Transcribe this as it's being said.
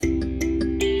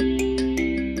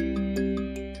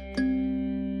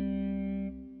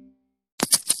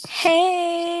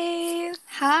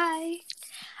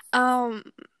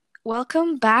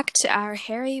Welcome back to our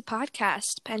Harry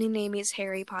podcast, Penny and Amy's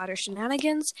Harry Potter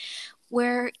Shenanigans,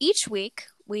 where each week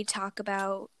we talk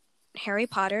about Harry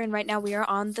Potter, and right now we are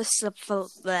on the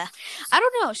I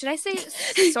don't know, should I say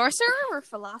sorcerer or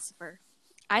philosopher?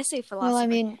 I say philosopher. Well, I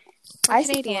mean, I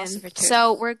say philosopher too.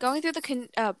 So we're going through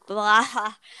we're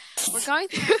going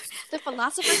through the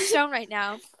Philosopher's Stone right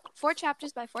now, 4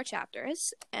 chapters by 4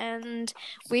 chapters, and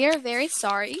we are very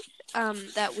sorry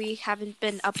that we haven't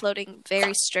been uploading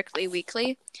very strictly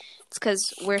weekly. It's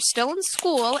because we're still in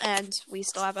school and we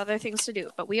still have other things to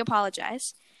do, but we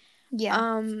apologize.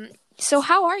 Yeah. So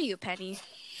how are you, Penny?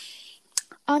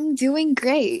 I'm doing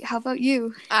great. How about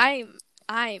you? I'm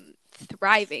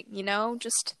thriving,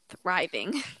 just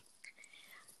thriving.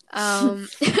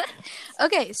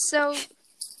 Okay, so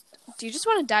do you just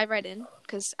want to dive right in?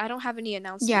 Because I don't have any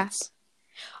announcements. Yes.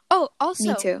 Oh,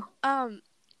 also, me too.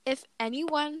 If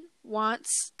anyone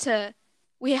wants to,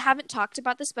 we haven't talked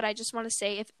about this, but I just want to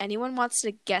say, if anyone wants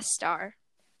to guest star,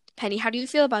 Penny, how do you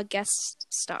feel about guest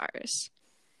stars?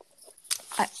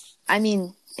 I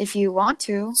mean, if you want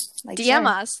to, DM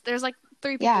us. There's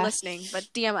 3 people listening, but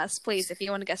DM us, please, if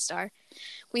you want to guest star.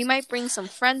 We might bring some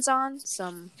friends on,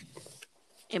 some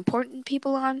important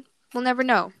people on. We'll never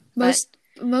know.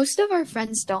 Most of our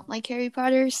friends don't like Harry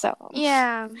Potter, so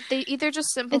yeah, they either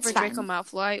just simple for Draco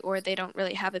Malfoy or they don't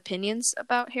really have opinions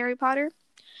about Harry Potter.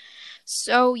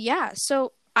 So yeah,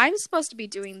 I'm supposed to be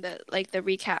doing the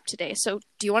recap today. So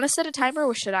do you want to set a timer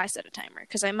or should I set a timer?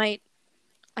 Because I might,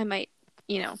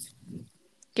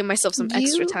 give myself some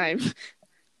extra time.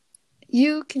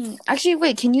 You can actually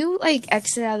wait. Can you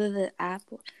exit out of the app?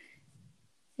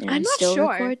 I'm not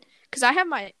sure because I have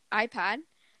my iPad,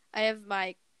 I have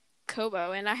my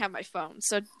Kobo, and I have my phone.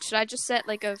 So should I just set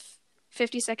a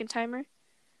 50-second timer?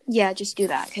 Yeah, just do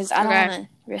that because I don't want to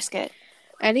risk it.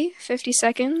 Ready? 50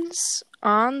 seconds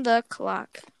on the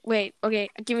clock. Wait, okay,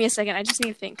 give me a second. I just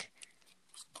need to think.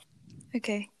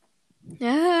 Okay.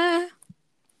 Yeah.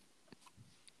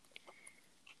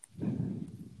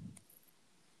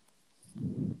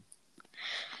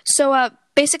 So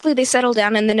basically they settle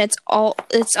down and then it's all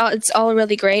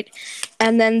really great.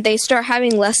 And then they start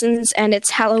having lessons and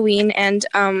it's Halloween and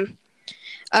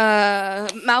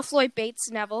Malfoy baits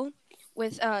Neville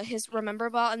with his remember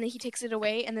ball and then he takes it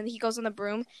away and then he goes on the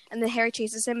broom and then Harry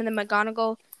chases him and then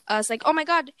McGonagall is like, "Oh my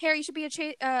God, Harry, you should be a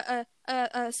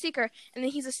seeker," and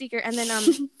then he's a seeker and then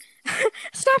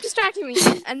stop distracting me.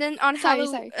 And then on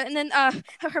Halloween, and then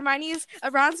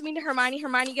Ron's mean to Hermione.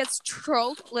 Hermione gets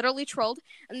literally trolled,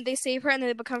 and they save her and then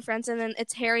they become friends. And then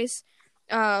it's Harry's,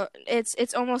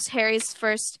 it's almost Harry's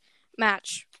first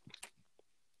match,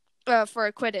 for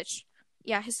a Quidditch.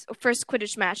 Yeah, his first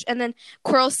Quidditch match. And then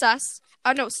Quirrell's sus.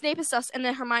 No, Snape is sus, and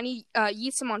then Hermione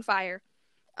yeets him on fire.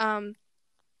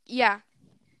 Yeah.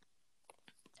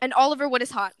 And Oliver Wood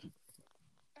is hot.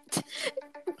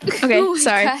 Okay,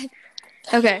 sorry. God.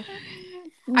 Okay.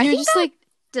 You're just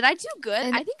did I do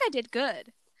good? I think I did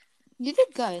good. You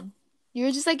did good. You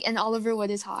were just and Oliver Wood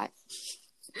is hot.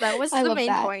 That was the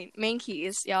main point. Main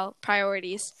keys, y'all.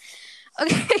 Priorities.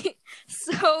 Okay,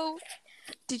 so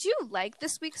did you like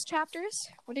this week's chapters?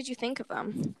 What did you think of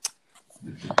them?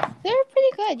 They were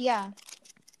pretty good, yeah.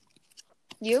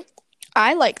 You?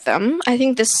 I like them. I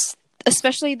think this,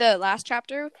 especially the last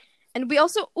chapter. And we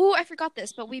also, I forgot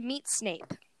this, but we meet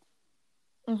Snape.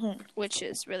 Mm-hmm. Which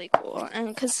is really cool. And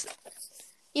because,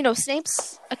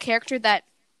 Snape's a character that,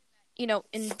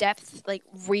 in depth,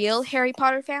 real Harry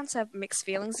Potter fans have mixed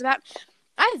feelings about.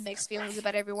 I have mixed feelings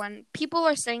about everyone. People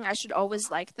are saying I should always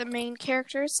like the main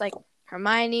characters, like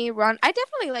Hermione, Ron. I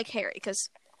definitely like Harry because,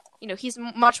 he's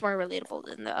much more relatable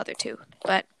than the other two.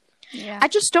 But yeah. I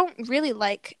just don't really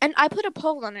like, and I put a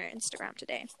poll on our Instagram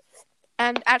today.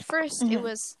 And at first, it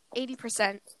was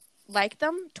 80% liked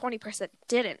them, 20%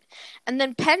 didn't. And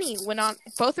then Penny went on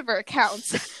both of her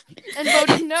accounts and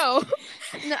voted no.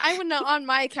 And then I went on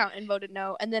my account and voted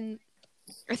no. And then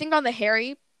I think on the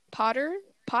Harry Potter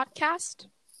podcast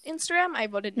Instagram, I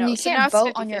voted no. You can't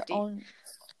vote on your own.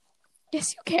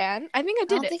 Yes, you can. I think I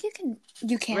did I don't think you can.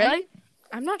 You can? Really?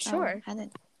 I'm not sure. I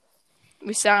didn't.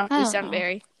 We sound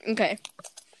very... Okay.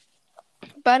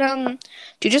 But,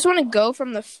 do you just want to go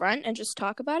from the front and just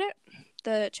talk about it?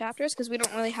 The chapters? Because we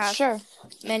don't really have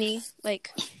many,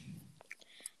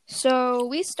 So,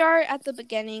 we start at the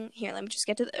beginning. Here, let me just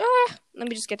get to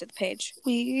the page.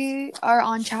 We are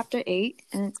on chapter 8,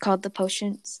 and it's called The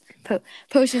Potions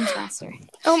Master.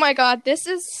 Oh my God, this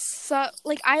is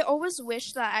I always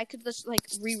wish that I could just,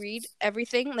 reread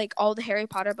everything, all the Harry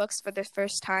Potter books for the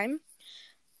first time.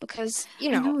 Because, I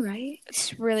know, right?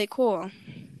 It's really cool.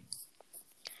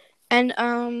 And,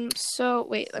 so,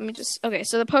 wait, let me just... Okay,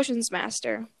 so the Potions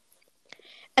Master.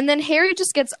 And then Harry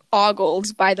just gets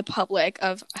ogled by the public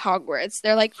of Hogwarts.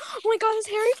 They're like, "Oh my God, it's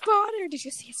Harry Potter! Did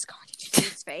you see his scar? Did you see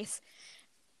his face?"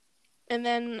 And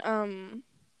then,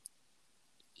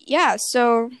 yeah.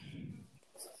 So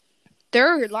there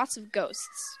are lots of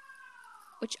ghosts,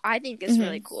 which I think is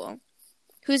really cool.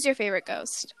 Who's your favorite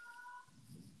ghost?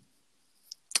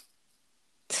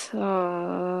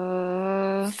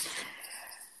 I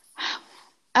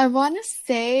want to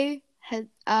say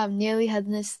nearly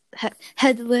headless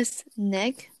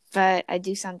Nick, but I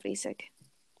do sound basic.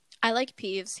 I like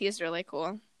Peeves. He's really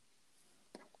cool.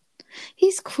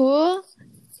 He's cool.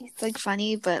 He's like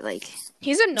funny, but like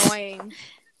he's annoying.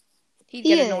 He'd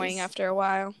get annoying after a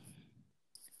while.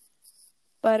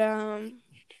 But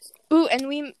ooh, and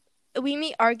we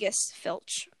meet Argus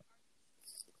Filch.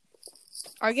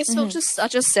 Argus Filch is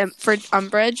such a simp for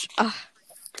Umbridge. Ugh.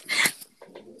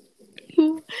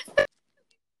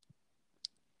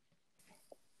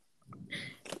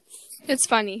 It's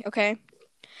funny, okay?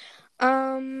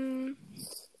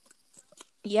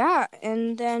 Yeah,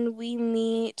 and then we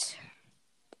meet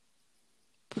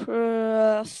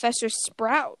Professor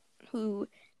Sprout, who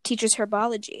teaches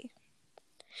herbology.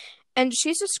 And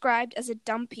she's described as a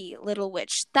dumpy little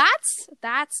witch.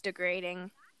 That's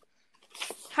degrading.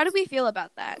 How do we feel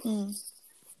about that?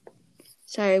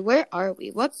 Sorry, where are we?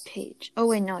 What page? Oh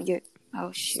wait, no, you're.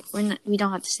 Oh shit, we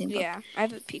don't have the same book. Yeah, I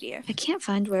have a PDF. I can't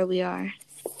find where we are.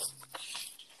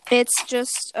 It's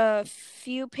just a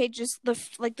few pages, the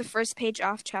first page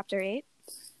off chapter 8.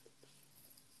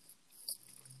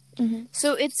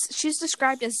 So she's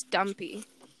described as dumpy.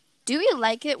 Do we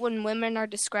like it when women are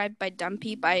described by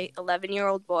dumpy by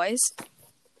 11-year-old boys?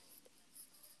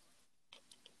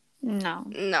 No.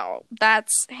 No,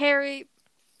 that's Harry.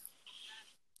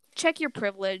 Check your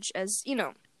privilege, as you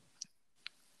know.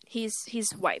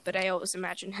 He's white, but I always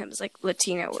imagine him as like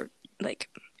Latino or like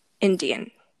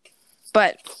Indian.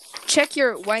 But check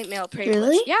your white male privilege.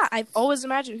 Really? Yeah, I've always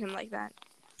imagined him like that.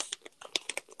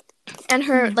 And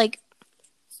her like,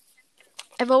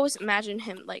 I've always imagined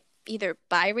him like either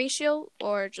biracial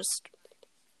or just,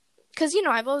 because you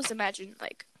know I've always imagined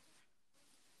like,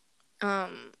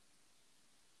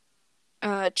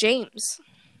 James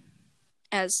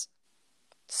as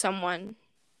someone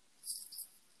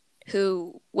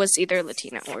who was either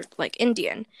Latino or like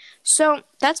Indian. So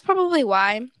that's probably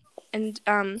why. And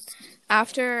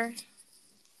after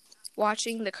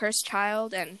watching The Cursed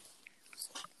Child and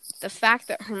the fact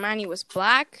that Hermione was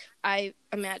black, I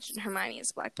imagine Hermione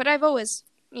is black. But I've always,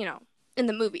 you know, in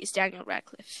the movies, Daniel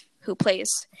Radcliffe, who plays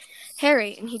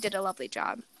Harry, and he did a lovely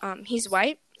job. He's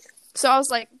white. So I was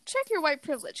like, check your white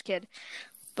privilege, kid.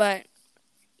 But,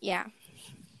 yeah.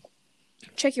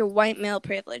 Check your white male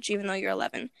privilege, even though you're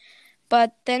 11.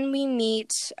 But then we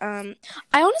meet, I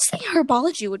honestly think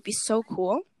herbology would be so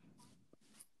cool.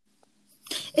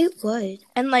 It would.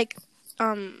 And, like,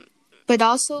 but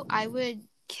also, I would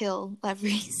kill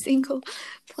every single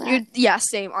plant. Yeah,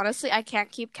 same. Honestly, I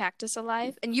can't keep cactus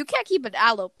alive. And you can't keep an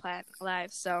aloe plant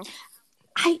alive, so.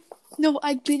 I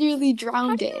literally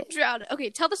drowned it. Drowned it. Okay,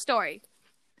 tell the story.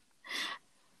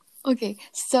 Okay,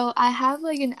 so I have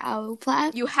like an aloe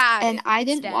plant. You had. And I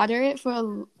didn't water it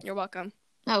for You're welcome.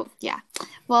 Oh, yeah.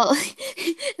 Well,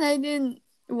 I didn't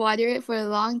water it for a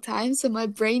long time, so my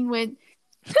brain went,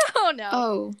 oh, no.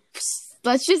 Oh,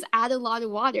 let's just add a lot of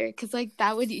water, because, like,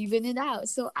 that would even it out.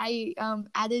 So I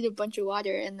added a bunch of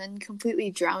water and then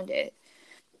completely drowned it.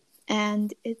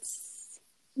 And it's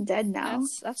dead now.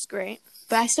 That's great.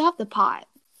 But I still have the pot.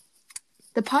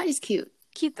 The pot is cute.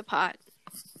 Keep the pot.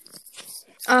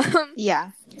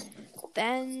 Yeah.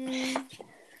 Then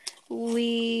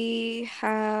we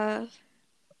have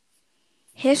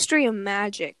History of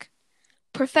Magic.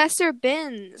 Professor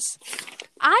Binns.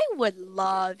 I would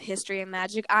love History of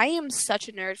Magic. I am such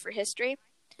a nerd for history.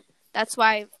 That's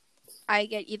why I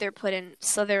get either put in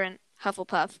Slytherin,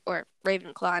 Hufflepuff, or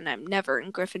Ravenclaw, and I'm never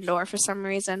in Gryffindor for some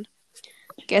reason.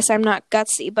 Guess I'm not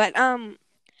gutsy, but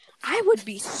I would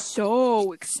be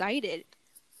so excited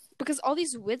because all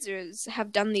these wizards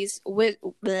have done these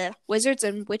wizards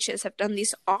and witches have done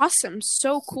these awesome,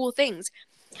 so cool things,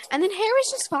 and then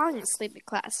Harry's just falling asleep in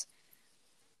class.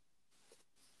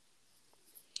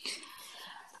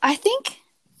 I think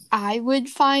I would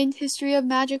find History of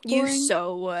Magic boring. You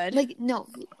so would. Like, no.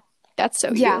 That's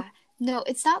so yeah. you. No,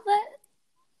 it's not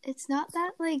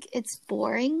that like it's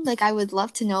boring. Like, I would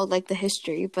love to know like the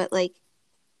history, but like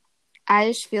I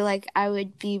just feel like I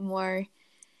would be more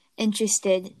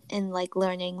interested in like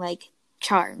learning like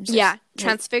charms. Yeah,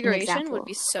 Transfiguration would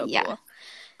be so cool.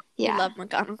 Yeah. I love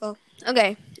McGonagall.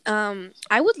 Okay.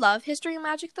 I would love History of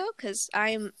Magic though, because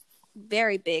I'm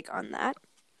very big on that.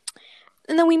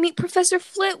 And then we meet Professor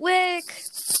Flitwick.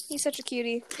 He's such a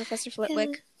cutie, Professor Flitwick.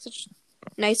 Yeah. Such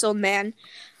a nice old man.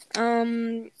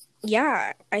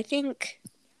 Yeah, I think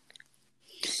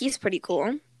he's pretty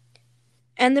cool.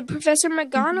 And the Professor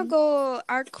McGonagall,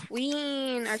 our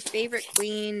queen, our favorite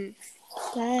queen.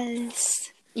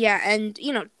 Yes. Yeah, and,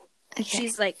 you know, Okay.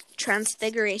 she's like,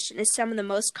 transfiguration is some of the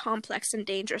most complex and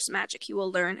dangerous magic you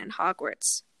will learn in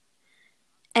Hogwarts.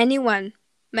 Anyone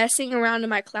messing around in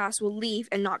my class will leave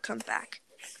and not come back.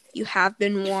 You have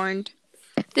been warned.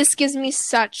 This gives me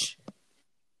such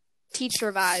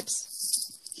teacher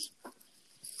vibes.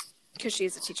 Because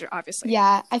she's a teacher, obviously.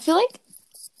 Yeah, I feel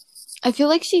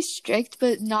like she's strict,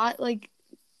 but not like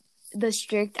the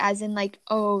strict as in like,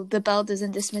 oh, the bell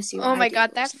doesn't dismiss you. Oh my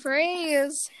god, that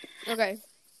phrase. Okay.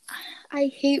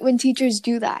 I hate when teachers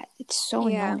do that. It's so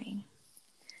annoying.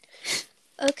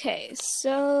 Okay,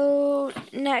 so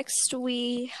next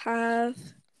we have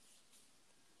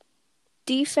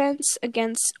defense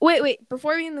against... Wait,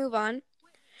 before we move on,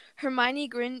 Hermione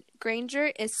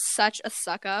Granger is such a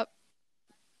suck-up,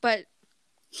 but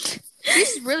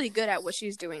she's really good at what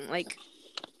she's doing. Like,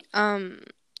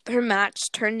 her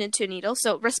match turned into a needle,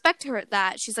 so respect her at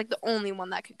that. She's like the only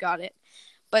one that could got it.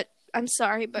 But I'm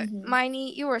sorry, but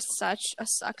Hermione, you are such a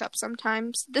suck-up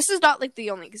sometimes. This is not like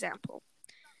the only example.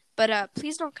 But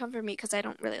please don't come for me because I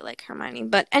don't really like Hermione.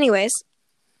 But anyways.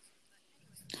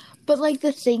 But like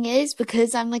the thing is,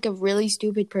 because I'm like a really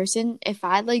stupid person, if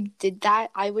I like did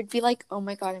that, I would be like, oh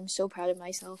my god, I'm so proud of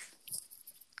myself.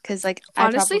 Because like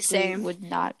honestly, I probably same. would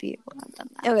not be able to have done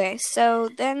that. Okay, so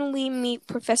then we meet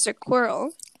Professor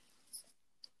Quirrell.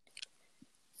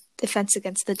 Defense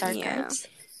against the dark arts.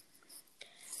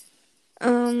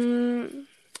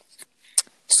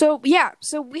 So we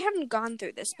haven't gone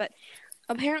through this, but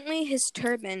apparently his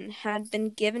turban had been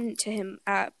given to him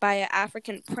by an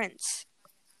African prince.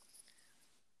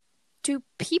 Do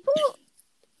people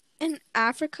in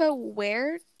Africa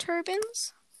wear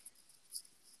turbans?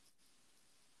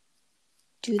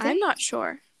 Do they? I'm not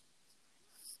sure.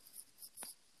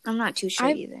 I'm not too sure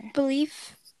either.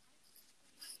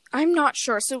 I'm not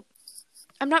sure. So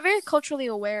I'm not very culturally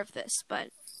aware of this, but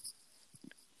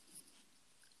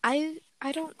I'm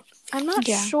not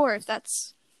sure if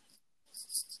that's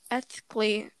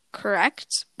ethically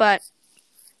correct, but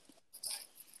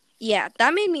yeah,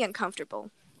 that made me uncomfortable.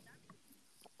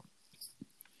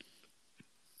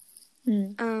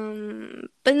 But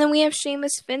then we have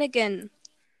Seamus Finnegan,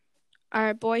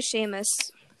 our boy Seamus.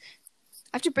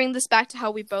 I have to bring this back to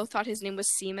how we both thought his name was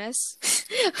Seamus.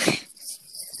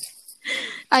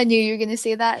 I knew you were gonna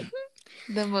say that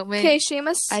the moment. Okay,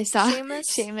 Seamus. I saw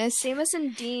Seamus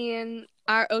and Dean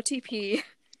are OTP.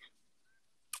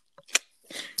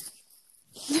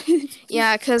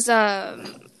 Yeah, because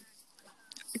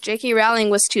J.K. Rowling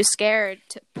was too scared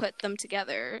to put them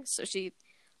together, so she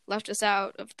left us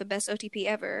out of the best OTP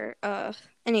ever.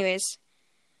 Anyways.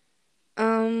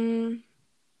 Did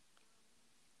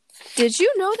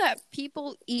you know that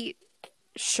people eat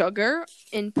sugar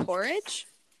in porridge?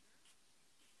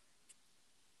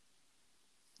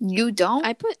 You don't?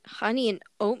 I put honey in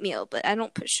oatmeal, but I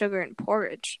don't put sugar in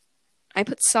porridge. I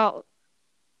put salt.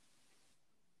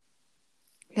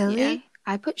 Really? Yeah.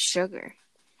 I put sugar.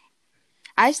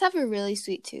 I just have a really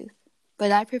sweet tooth,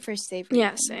 but I prefer savory.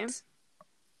 Yeah, same.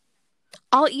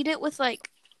 I'll eat it with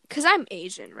because I'm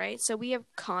Asian, right? So we have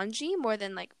congee more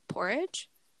than porridge.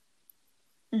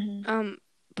 Mm-hmm.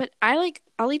 But I'll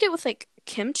eat it with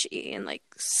kimchi and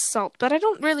salt, but I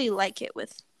don't really like it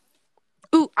with.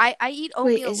 Ooh, I eat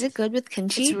oatmeal. Wait, is it good with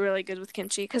kimchi? It's really good with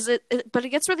kimchi but it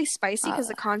gets really spicy because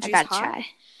the congee is hot. Try.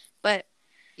 But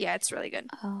yeah, it's really good.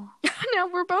 Oh. Now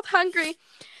we're both hungry.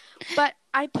 But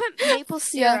I put maple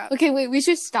syrup. Yeah. Okay, wait. We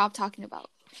should stop talking about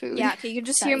food. Yeah. Okay, you can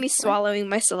just hear me swallowing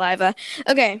my saliva.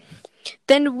 Okay.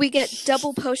 Then we get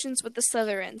double potions with the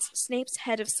Slytherins. Snape's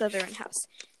head of Slytherin House.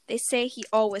 They say he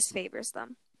always favors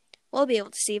them. We'll be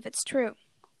able to see if it's true.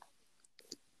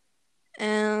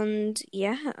 And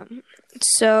yeah.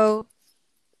 So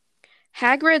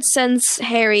Hagrid sends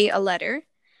Harry a letter,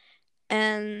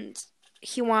 and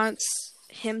he wants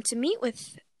him to meet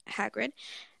with Hagrid.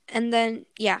 And then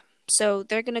so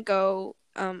they're gonna go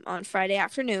on Friday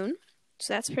afternoon.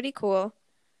 So that's pretty cool.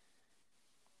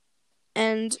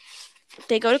 And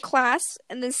they go to class,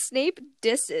 and then Snape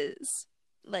disses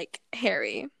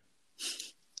Harry.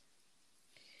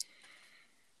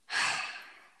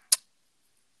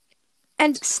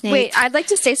 And Snape. Wait, I'd like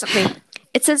to say something.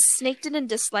 It says Snape didn't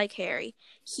dislike Harry.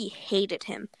 He hated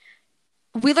him.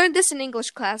 We learned this in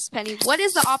English class, Penny. What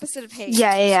is the opposite of hate?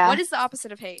 Yeah. What is the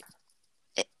opposite of hate?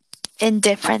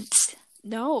 Indifference.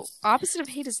 No. Opposite of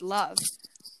hate is love.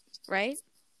 Right?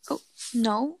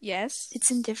 No, Yes.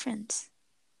 it's indifference.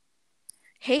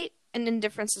 Hate and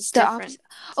indifference is The different. opposite.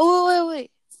 Oh,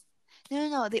 wait.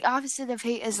 No. The opposite of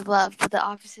hate is love, but the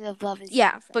opposite of love is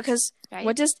indifference, because right?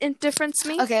 what does indifference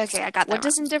mean? Okay, I got that. What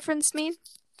does indifference mean?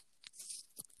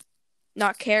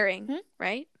 Not caring, Hmm?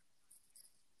 right?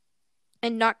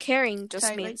 And not caring just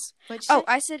Sorry, means... what'd you say?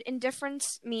 I said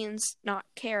indifference means not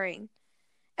caring.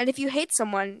 And if you hate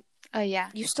someone, Oh,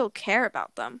 yeah. you still care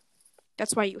about them.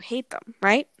 That's why you hate them,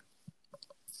 right?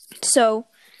 So,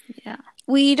 Yeah.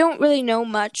 we don't really know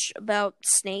much about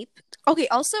Snape. Okay,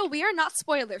 also, we are not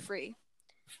spoiler-free.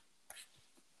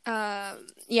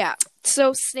 Yeah.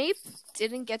 So, Snape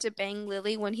didn't get to bang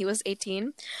Lily when he was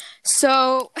 18.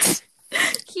 So,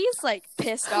 he's, like,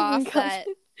 pissed off that,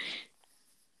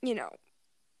 you know,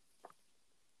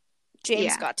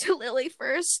 James got to Lily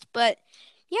first. But,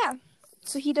 yeah.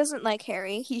 So, he doesn't like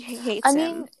Harry. He hates him. I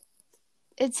mean,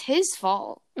 it's his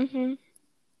fault. Mm-hmm.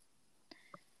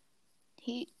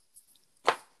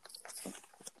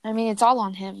 It's all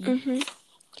on him. Mm-hmm.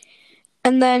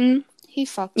 And then... He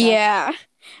fucked up. Yeah.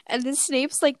 And then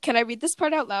Snape's like, can I read this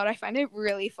part out loud? I find it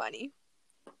really funny.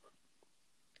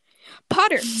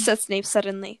 Potter, said Snape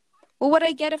suddenly. What would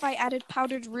I get if I added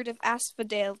powdered root of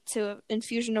asphodel to an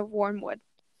infusion of wormwood?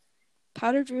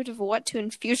 Powdered root of what to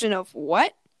infusion of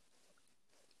what?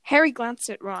 Harry glanced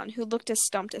at Ron, who looked as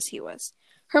stumped as he was.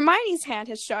 Hermione's hand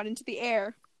had shot into the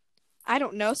air. I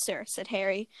don't know, sir, said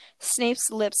Harry.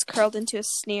 Snape's lips curled into a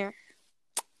sneer.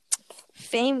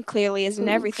 Fame clearly isn't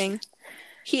everything.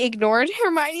 He ignored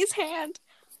Hermione's hand.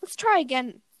 Let's try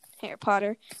again, Harry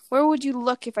Potter. Where would you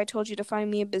look if I told you to find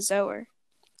me a bezoar?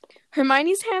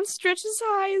 Hermione's hand stretched as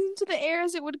high into the air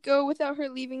as it would go without her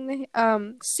leaving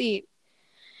the seat.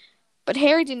 But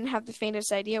Harry didn't have the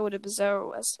faintest idea what a bezoar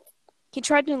was. He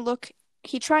tried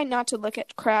not to look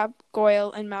at Crabbe,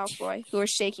 Goyle, and Malfoy, who were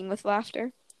shaking with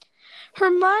laughter.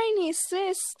 Hermione,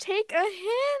 sis, take a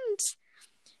hint!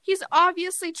 He's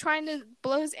obviously trying to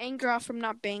blow his anger off from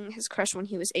not banging his crush when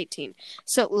he was 18.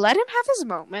 So let him have his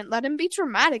moment. Let him be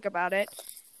dramatic about it.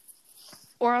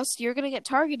 Or else you're going to get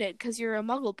targeted because you're a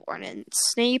Muggleborn. And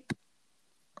Snape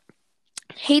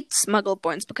hates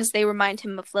Muggleborns because they remind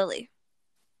him of Lily.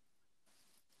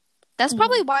 That's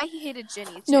probably why he hated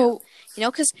Ginny, too. No. You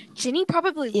know, because Ginny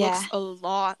probably looks a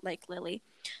lot like Lily.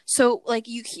 So, like,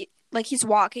 he's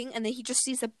walking, and then he just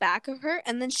sees the back of her,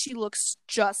 and then she looks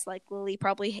just like Lily.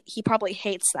 He probably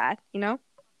hates that, you know?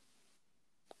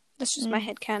 That's just my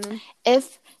headcanon.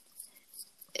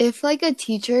 If like a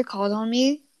teacher called on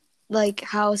me, like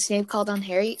how Snape called on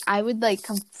Harry, I would like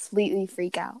completely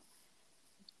freak out.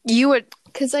 You would?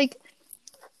 Because like,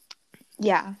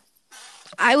 yeah.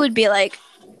 I would be like,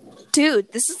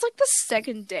 dude, this is like the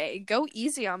second day. Go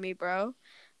easy on me, bro.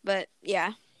 But,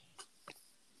 yeah.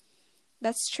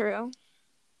 That's true.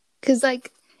 Because,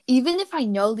 like, even if I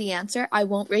know the answer, I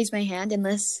won't raise my hand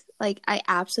unless, like, I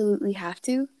absolutely have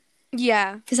to.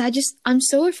 Yeah. Because I'm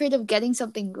so afraid of getting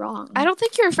something wrong. I don't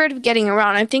think you're afraid of getting it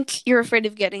wrong. I think you're afraid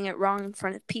of getting it wrong in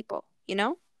front of people, you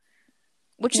know?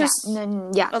 Which is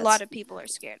a lot of people are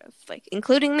scared of, like,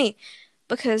 including me.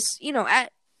 Because, you know,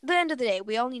 at the end of the day,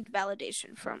 we all need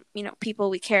validation from, you know, people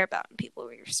we care about and people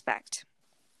we respect.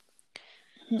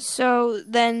 So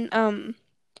then,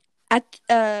 let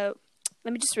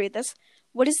me just read this.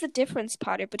 What is the difference,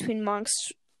 Potter, between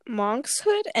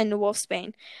monkshood and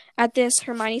wolfsbane? At this,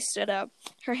 Hermione stood up,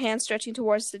 her hand stretching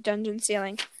towards the dungeon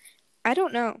ceiling. I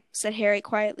don't know, said Harry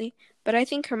quietly, but I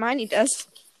think Hermione does,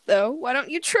 though. Why don't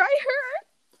you try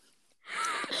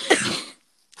her?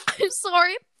 I'm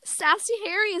sorry. Sassy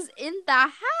Harry is in the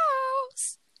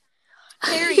house.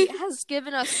 Harry has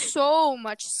given us so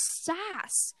much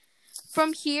sass.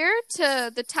 From here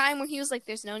to the time when he was like,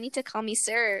 there's no need to call me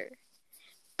sir.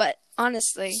 But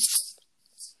honestly,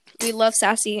 we love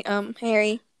sassy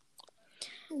Harry.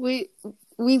 We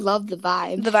love the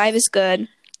vibe. The vibe is good.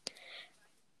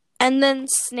 And then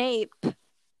Snape,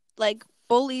 like,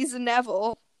 bullies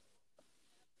Neville.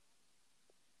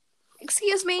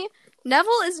 Excuse me?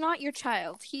 Neville is not your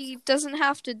child. He doesn't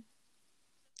have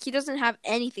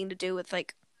anything to do with,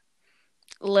 like,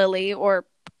 Lily or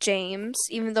James,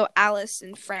 even though Alice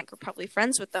and Frank are probably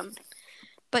friends with them.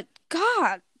 But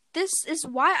God, this is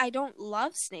why I don't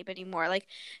love Snape anymore. Like,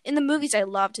 in the movies, I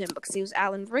loved him because he was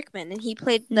Alan Rickman, and he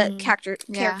played the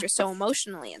character so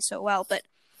emotionally and so well. But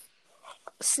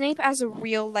Snape as a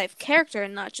real-life character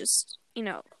and not just, you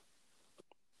know,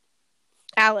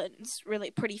 Alan's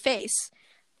really pretty face.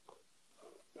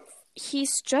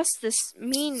 He's just this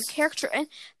mean character, and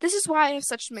this is why I have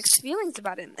such mixed feelings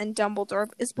about him and Dumbledore,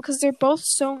 is because they're both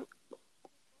so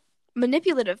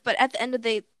manipulative, but at the end of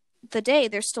the day, the day,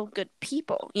 they're still good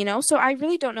people, you know? So I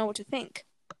really don't know what to think.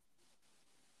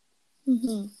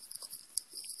 Mm-hmm.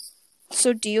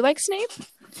 So do you like Snape?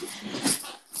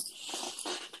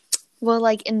 Well,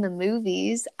 like in the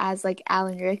movies, as like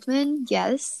Alan Rickman,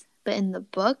 yes, but in the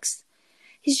books,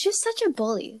 he's just such a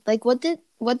bully. Like, what did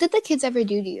the kids ever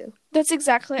do to you? That's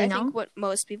exactly, You I know? think, what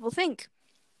most people think.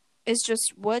 Is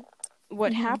just what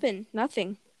happened?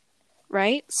 Nothing.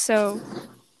 Right? So,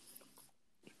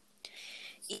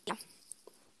 yeah.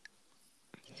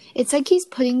 It's like he's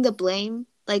putting the blame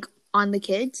like on the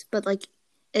kids, but like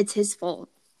it's his fault.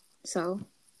 So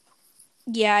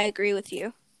Yeah, I agree with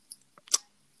you.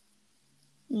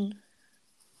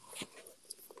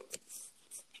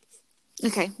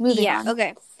 Okay, moving on.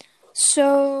 Okay.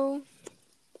 So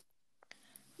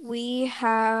we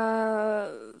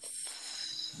have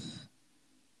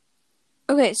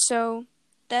Okay, so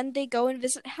then they go and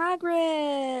visit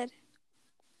Hagrid.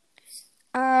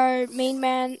 Our main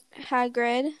man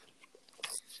Hagrid.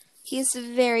 He's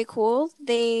very cool.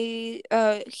 He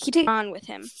takes on with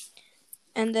him.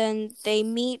 And then they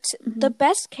meet the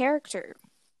best character,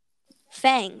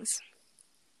 Fangs.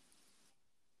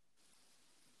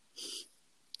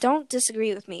 Don't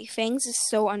disagree with me. Fangs is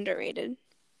so underrated.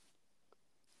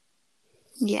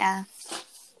 Yeah.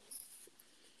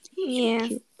 Yeah.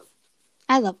 Cute.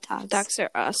 I love dogs. Dogs are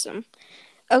awesome.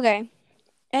 Okay.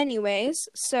 Anyways,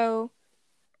 so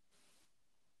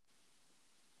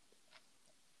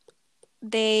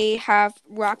they have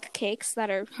rock cakes that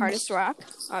are hardest rock,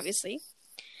 obviously.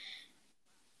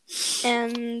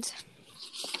 And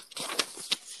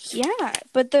yeah,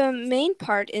 but the main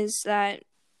part is that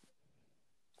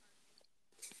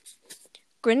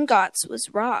Gringotts was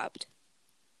robbed.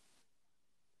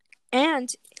 And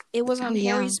it was on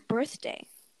Harry's birthday.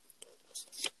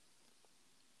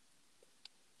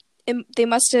 They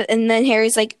must have, and then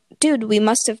Harry's like, dude, we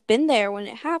must have been there when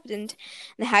it happened.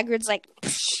 And Hagrid's like,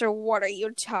 what are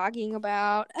you talking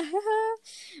about?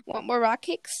 Want more rock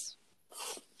cakes?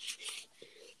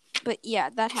 But yeah,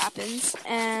 that happens.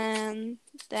 And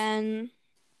then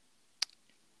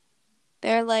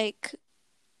they're like,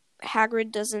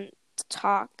 Hagrid doesn't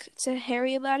talk to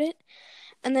Harry about it.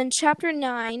 And then chapter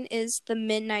 9 is the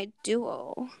Midnight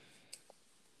Duel.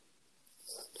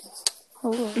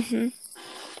 Mm-hmm.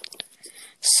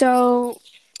 So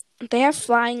they have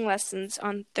flying lessons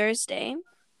on Thursday.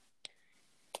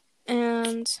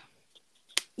 And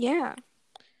yeah.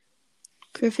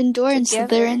 Gryffindor and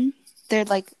Slytherin,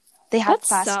 they have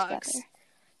class together.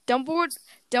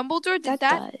 Dumbledore did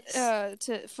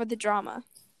that for the drama.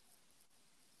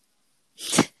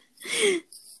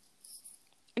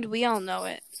 And we all know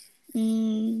it.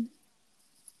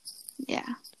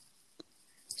 Yeah.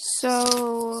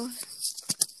 So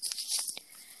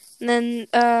then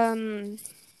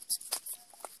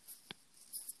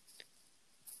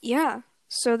yeah.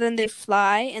 So then they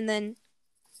fly, and then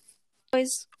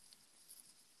always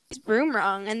broom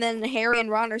wrong, and then Harry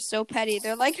and Ron are so petty.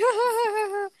 They're like,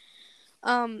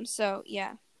 so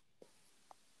yeah,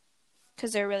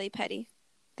 because they're really petty.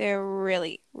 They're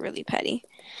really, really petty.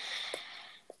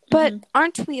 But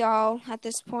aren't we all at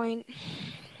this point?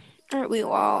 Aren't we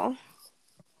all?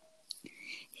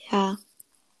 Yeah.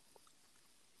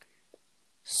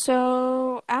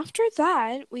 So after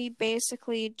that, we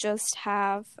basically just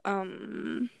have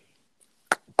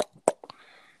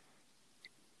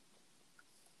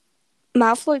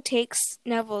Malfoy takes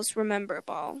Neville's Remember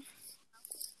Ball.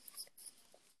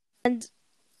 And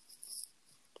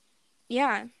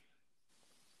yeah.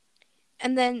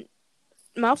 And then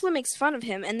Malfoy makes fun of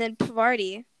him, and then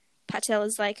Patel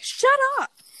is like, shut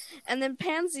up! And then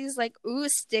Pansy's like, ooh,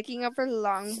 sticking up her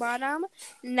long bottom.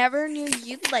 Never knew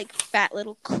you'd like fat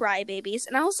little crybabies.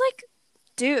 And I was like,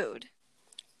 dude,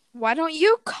 why don't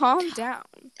you calm down?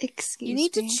 You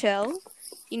need to chill.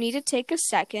 You need to take a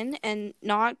second and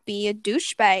not be a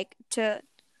douchebag to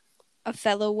a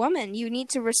fellow woman. You need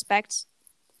to respect,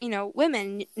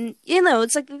 women.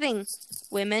 It's like the thing.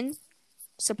 Women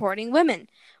supporting women.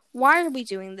 Why are we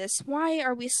doing this? Why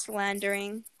are we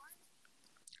slandering?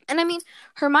 And I mean,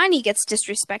 Hermione gets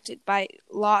disrespected by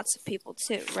lots of people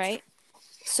too, right?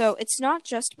 So it's not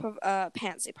just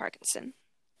Pansy Parkinson.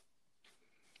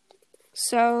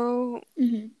 So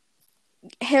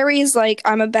Harry's like,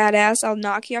 I'm a badass, I'll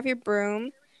knock you off your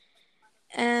broom.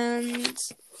 And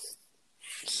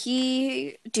do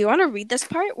you want to read this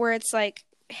part where it's like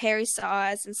Harry saw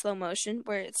us in slow motion,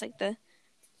 where it's like the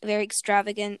very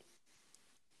extravagant.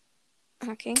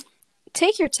 Okay.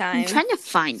 Take your time. I'm trying to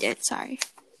find it, sorry.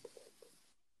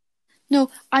 No,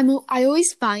 I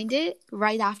always find it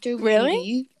right after we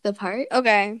read the part.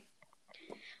 Okay.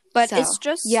 But So, it's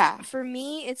just, yeah. for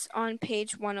me, it's on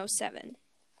page 107.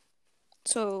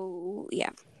 So,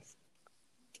 yeah.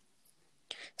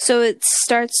 So it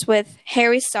starts with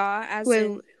Harry saw, as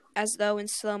though in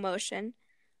slow motion,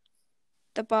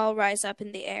 the ball rise up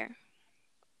in the air.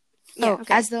 Yeah,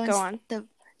 okay, as though go on.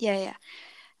 Yeah.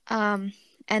 And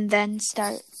then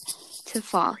start to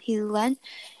fall. He leant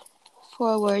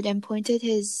forward and pointed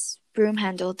his broom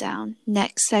handle down.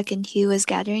 Next second, he was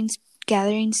gathering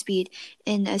speed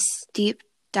in a steep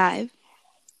dive,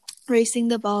 racing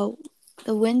the ball.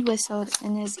 The wind whistled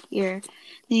in his ear,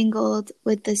 mingled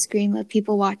with the scream of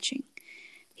people watching.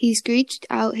 He screeched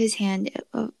out his hand.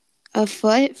 A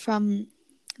foot from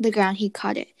the ground, he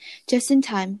caught it, just in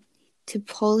time to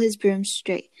pull his broom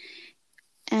straight,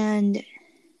 and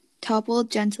toppled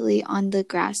gently on the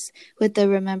grass with the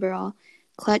Remember All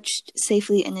clutched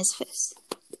safely in his fist.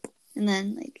 And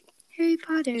then, like, Harry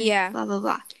Potter, blah, blah,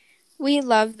 blah. We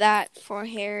love that for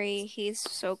Harry. He's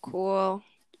so cool.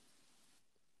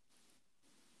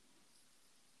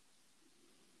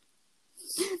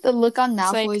 The look on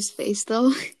Malfoy's face,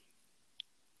 though.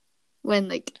 When,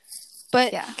 like...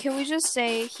 But can we just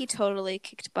say he totally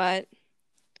kicked butt?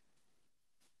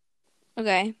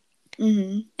 Okay.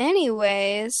 Mm-hmm.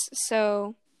 Anyways,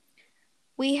 so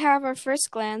we have our first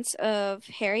glance of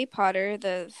Harry Potter,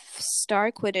 the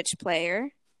star Quidditch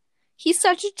player. He's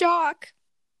such a jock.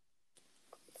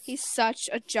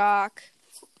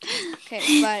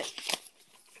 Okay, but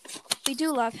we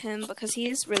do love him because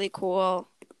he's really cool.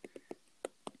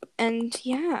 And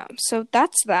yeah, so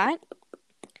that's that.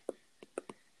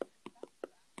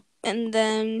 And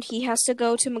then he has to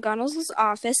go to McGonagall's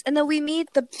office, and then we meet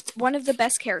one of the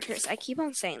best characters. I keep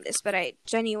on saying this, but I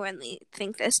genuinely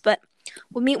think this. But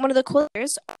we'll meet one of the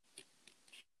coolers.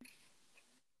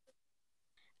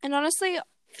 And honestly,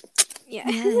 yeah.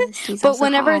 Yes, but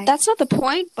whenever that's not the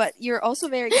point, but you're also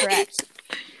very correct.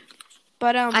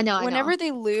 But I know. Whenever they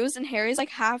lose and Harry's like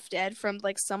half dead from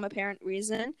like some apparent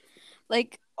reason,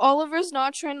 like Oliver's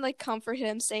not trying to like comfort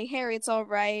him, say, "Harry, it's all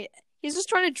right." He's just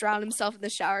trying to drown himself in the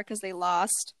shower because they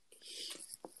lost.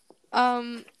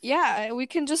 Yeah, we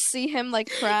can just see him like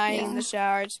crying in the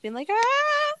shower, just being like,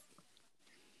 "Ah!"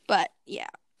 But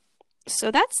yeah, so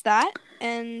that's that,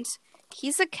 and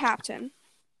he's a captain.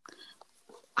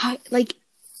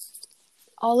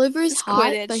 Oliver's hot,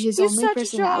 Quidditch. But his only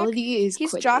personality is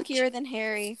he's Quidditch. jockier than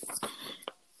Harry.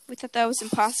 We thought that was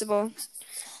impossible,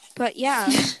 but yeah.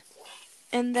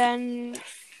 And then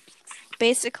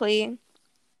basically,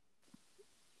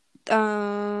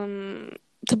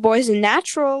 the boy's a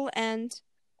natural, and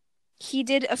he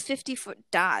did a 50-foot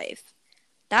dive.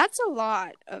 That's a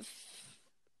lot of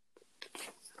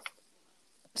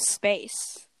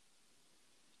space.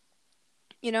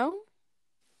 You know?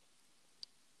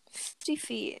 50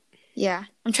 feet. Yeah.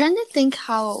 I'm trying to think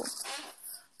how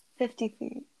 50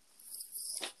 feet.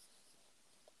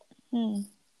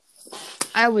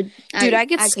 I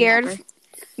get scared.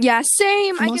 Yeah,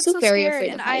 same. I get so scared,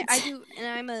 and I do, and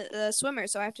I'm a swimmer,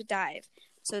 so I have to dive.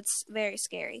 So it's very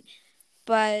scary.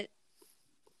 But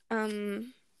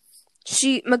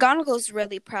McGonagall's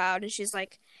really proud, and she's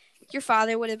like, "Your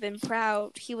father would have been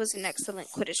proud. He was an excellent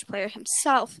Quidditch player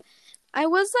himself." I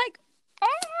was like,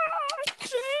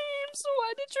 James,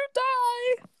 why did you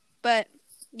die? But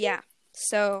yeah,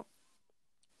 so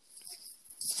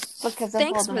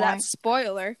thanks for that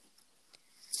spoiler.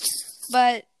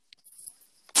 But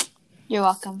you're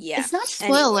welcome. Yeah, it's not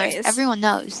spoilers. Anyways, everyone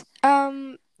knows.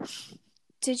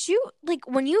 Did you like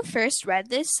when you first read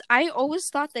this? I always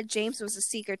thought that James was a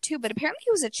seeker too, but apparently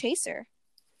he was a chaser.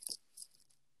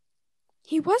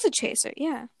 He was a chaser,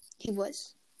 yeah. He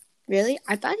was. Really?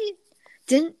 I thought he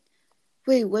didn't.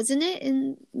 Wait, wasn't it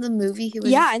in the movie he was?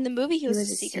 Yeah, in the movie he was a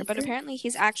seeker, but apparently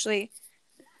he's actually.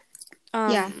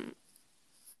 Yeah.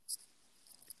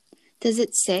 Does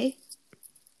it say?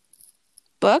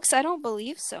 Books? I don't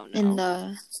believe so. No. In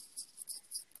the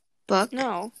book?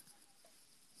 No.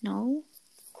 No.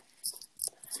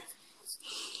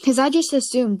 Because I just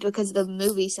assumed because the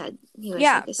movie said he was.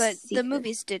 Yeah, like but seeker. The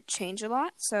movies did change a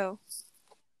lot, so.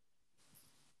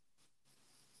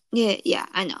 Yeah,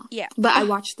 I know. Yeah, but I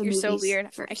watched the movies. You're so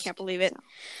weird. First, I can't believe it. So.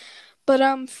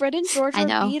 But Fred and George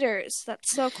are beaters.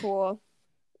 That's so cool.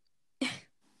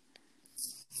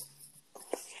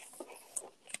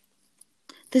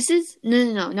 This is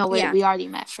no. Wait, we already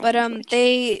met. Fred but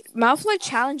Malfoy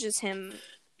challenges him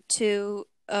to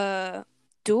a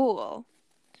duel.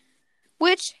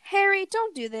 Which, Harry,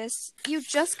 don't do this. You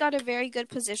just got a very good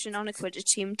position on a Quidditch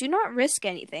team. Do not risk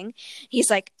anything. He's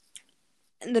like,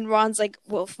 and then Ron's like,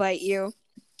 "We'll fight you."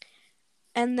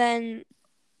 And then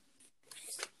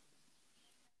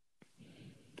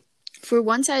for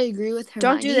once I agree with Hermione.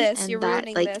 Don't do this. And You're that,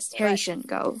 ruining like, this. Harry but- shouldn't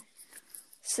go.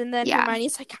 So then Yeah.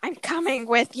 Hermione's like, I'm coming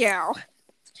with you.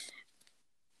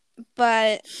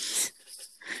 But,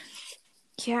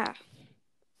 yeah.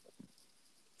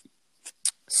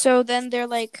 So then they're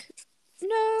like,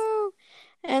 no.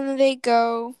 And then they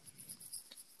go.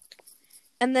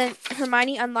 And then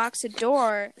Hermione unlocks a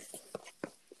door.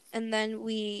 And then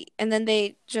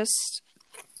they just,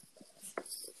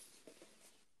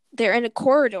 they're in a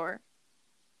corridor.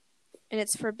 And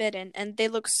it's forbidden. And they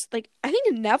look like, I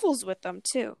think Neville's with them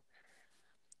too.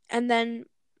 And then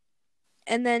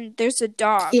there's a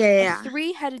dog. Yeah. A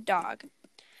three-headed dog.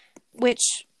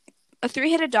 Which, a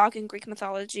three-headed dog in Greek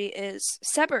mythology is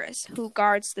Cerberus, who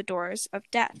guards the doors of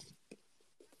death.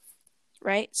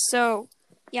 Right? So,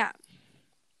 yeah.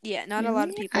 Yeah, not a lot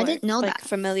of people I didn't know like that.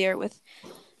 familiar with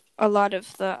a lot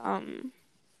of the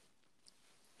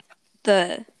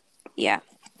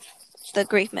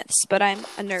Greek myths, but I'm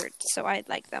a nerd, so I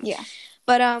like them. Yeah.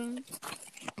 But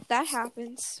that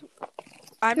happens.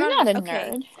 I'm You're not a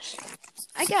okay. nerd.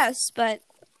 I guess, but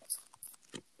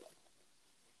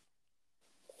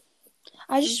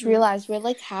I just realized we're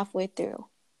like halfway through.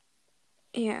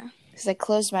 yeah. Because I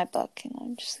closed my book and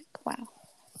I'm just like, wow.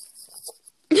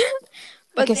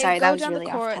 But Okay, they sorry, go that was down really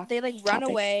the off corridor. They like run topic.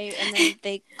 away, and then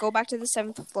they go back to the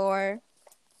 7th floor.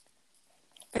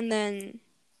 And then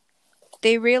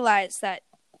they realize that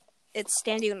it's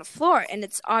standing on the floor, and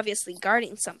it's obviously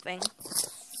guarding something.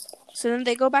 So then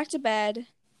they go back to bed.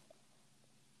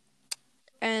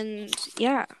 And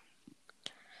yeah.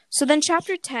 So then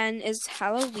chapter 10 is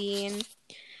Halloween.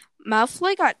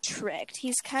 Malfoy got tricked.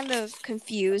 He's kind of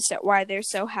confused at why they're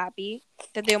so happy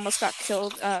that they almost got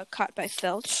caught by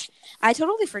Filch. I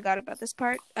totally forgot about this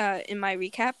part in my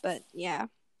recap, but yeah.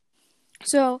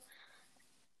 So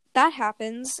that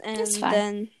happens, and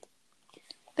then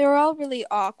they're all really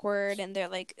awkward, and they're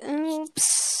like,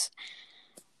 oops.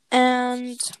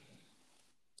 And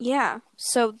yeah,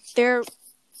 so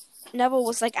Neville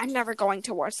was like, I'm never going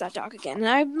towards that dog again.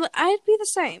 And I'd be the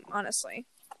same, honestly.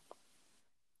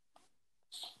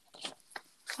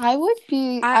 I would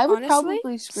honestly,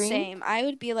 probably scream. Same. I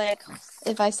would be like,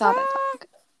 if I saw that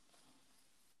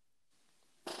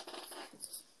dog.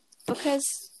 Because,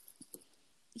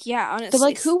 yeah, honestly. But,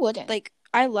 like, who wouldn't? Like,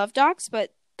 I love dogs,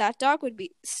 but that dog would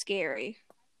be scary.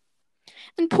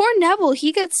 And poor Neville,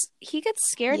 he gets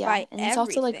scared by and everything. it's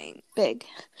also, like, big.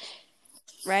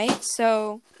 Right?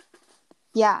 So.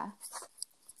 Yeah.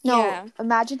 No,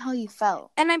 imagine how you felt.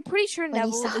 And I'm pretty sure when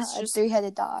Neville he saw is just a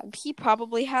three-headed dog. He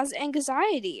probably has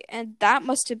anxiety, and that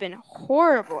must have been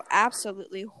horrible,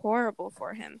 absolutely horrible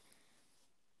for him.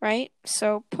 Right?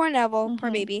 So poor Neville,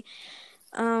 poor baby.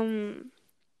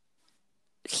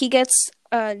 He gets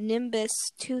a Nimbus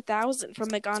 2000 from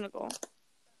McGonagall.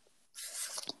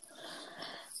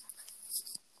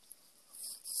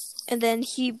 And then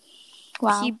he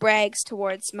brags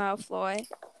towards Malfoy.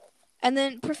 And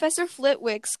then Professor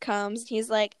Flitwick comes. He's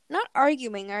like, not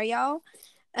arguing, are y'all?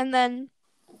 And then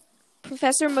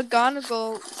Professor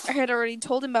McGonagall had already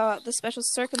told him about the special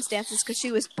circumstances because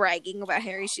she was bragging about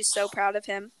Harry. She's so proud of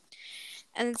him.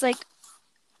 And it's like,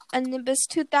 a Nimbus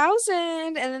 2000.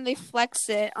 And then they flex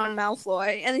it on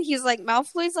Malfoy. And he's like,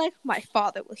 Malfoy's like, my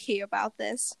father will hear about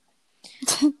this.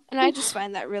 And I just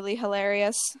find that really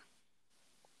hilarious.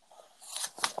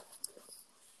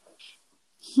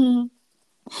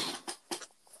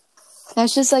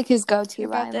 That's just like his go-to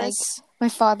line. Like, my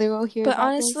father will hear about this. But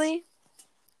honestly,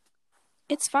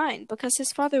 it's fine because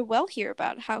his father will hear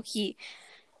about how he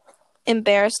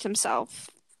embarrassed himself.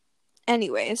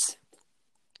 Anyways,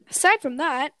 aside from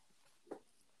that,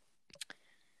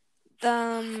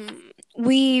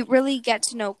 we really get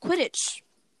to know Quidditch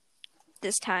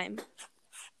this time,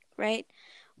 right?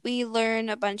 We learn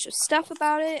a bunch of stuff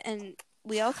about it, and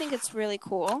we all think it's really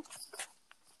cool.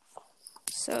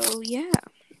 So, yeah.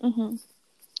 Mm-hmm.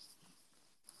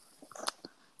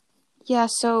 Yeah,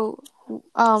 so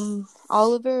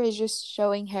Oliver is just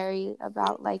showing Harry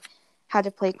about, like, how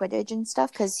to play Quidditch and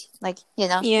stuff, because, like,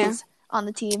 he's on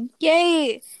the team.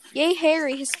 Yay! Yay,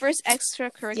 Harry, his first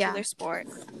extracurricular sport.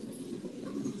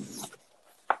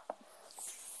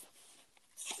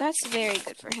 That's very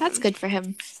good for him. That's good for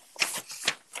him.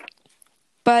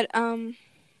 But, oh,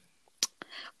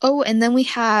 and then we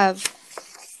have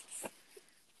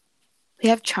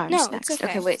charms next.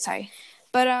 Okay, wait, sorry.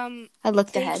 But, I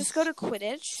looked they ahead. just go to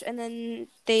Quidditch, and then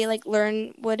they, like,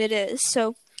 learn what it is.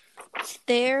 So,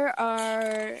 there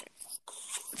are...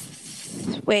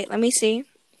 Wait, let me see.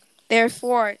 There are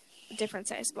 4 different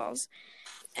size balls.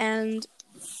 And,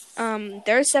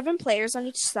 there are 7 players on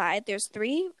each side. There's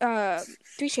 3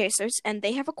 chasers, and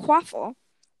they have a quaffle,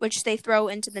 which they throw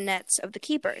into the nets of the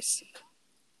keepers.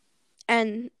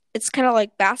 And it's kind of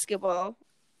like basketball,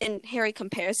 and Harry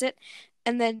compares it,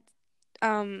 and then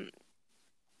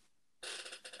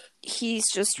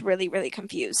he's just really, really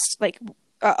confused. Like,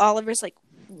 Oliver's like,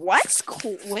 what's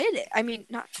Quidditch? I mean,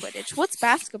 not Quidditch. What's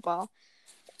basketball?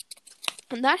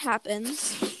 And that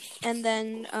happens, and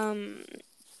then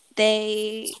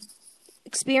they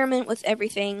experiment with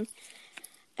everything,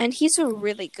 and he's a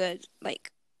really good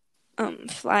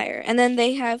flyer. And then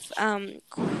they have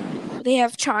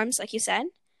charms, like you said,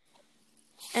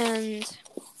 and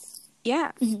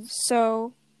yeah. Mm-hmm.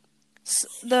 So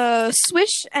the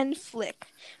swish and flip,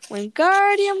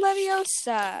 Wingardium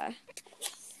Leviosa,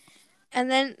 and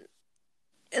then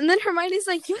Hermione's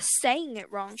like, you're saying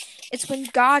it wrong. It's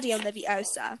Wingardium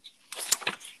Leviosa.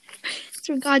 It's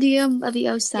Wingardium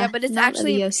Leviosa. Yeah, but it's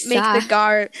actually Leviosa. Make the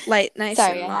gar light nice.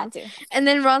 Sorry, I had to. And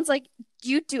then Ron's like,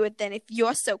 you do it then if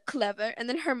you're so clever. And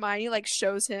then Hermione like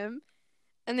shows him,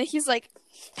 and then he's like,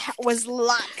 that was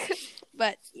luck.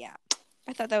 But yeah,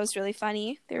 I thought that was really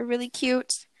funny. They were really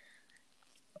cute.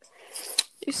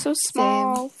 They're so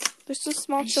small. Same. They're so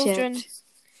small children.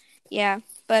 Yeah,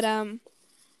 but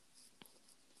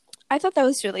I thought that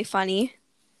was really funny.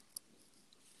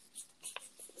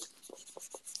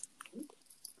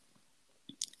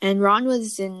 And Ron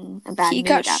was in a bad mood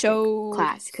after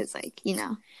class because,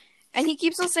 and he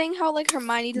keeps on saying how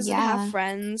Hermione doesn't have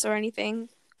friends or anything.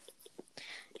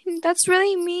 That's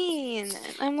really mean.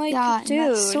 I'm like, dude,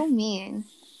 that's so mean.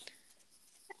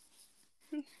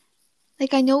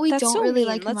 I know we don't so really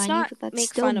like Hermione, but that's make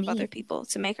still fun mean. Of other people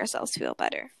to make ourselves feel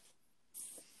better.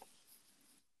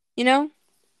 You know?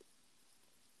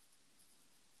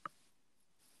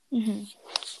 Mm-hmm.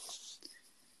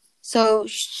 So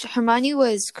Hermione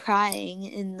was crying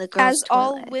in the girls'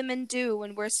 toilet. As all women do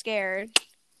when we're scared.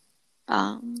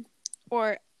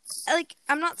 Or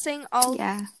I'm not saying all.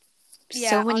 Yeah. Yeah.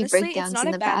 So many honestly, breakdowns it's not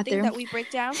in the a bad bathroom. thing that we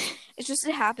break down. It's just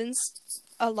it happens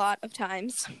a lot of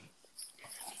times.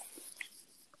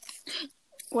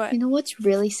 What? You know what's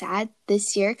really sad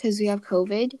this year because we have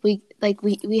COVID?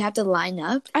 We have to line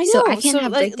up. I know. So I can't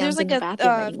have breakdowns there's in the bathroom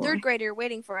anymore. There's a third grader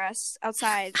waiting for us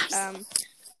outside.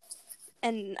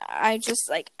 And I just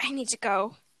I need to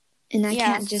go. And I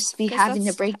can't just be having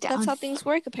a breakdown. That's how things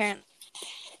work, apparently.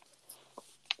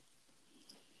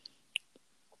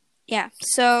 Yeah.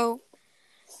 So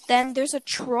then there's a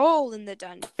troll in the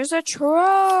dungeon. There's a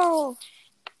troll.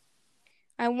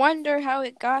 I wonder how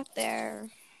it got there.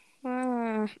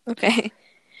 Okay.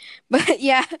 But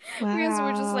yeah, wow. Because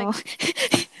we're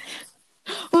just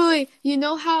wait, you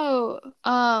know how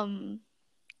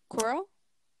Quirrell?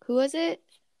 Who was it?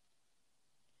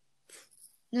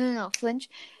 No, Flinch.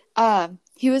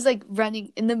 He was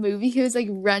running in the movie. He was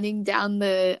running down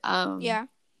the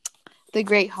the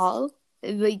Great Hall.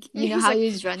 You know how he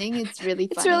was running. It's really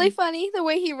funny. It's really funny the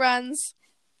way he runs.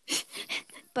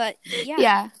 But yeah.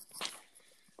 Yeah.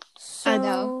 So I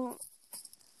know.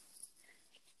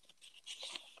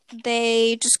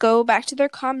 They just go back to their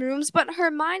common rooms, but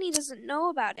Hermione doesn't know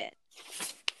about it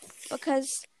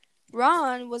because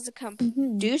Ron was a complete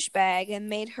douchebag and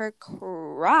made her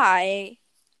cry.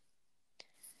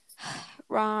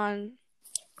 Ron.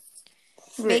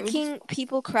 Rude. Making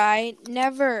people cry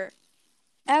never,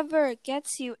 ever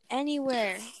gets you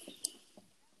anywhere.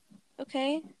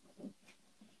 Okay?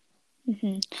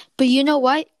 Mm-hmm. But you know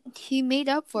what? He made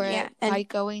up for it by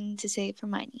going to save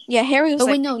Hermione. Yeah, Harry was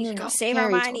no. Go save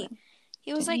Hermione.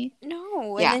 He was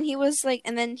no.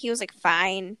 And then he was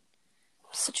fine.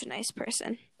 Such a nice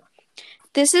person.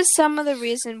 This is some of the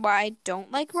reason why I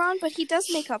don't like Ron, but he does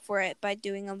make up for it by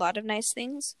doing a lot of nice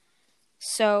things.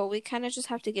 So we kind of just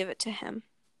have to give it to him.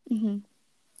 Mm-hmm.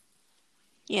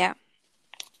 Yeah.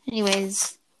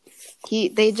 Anyways,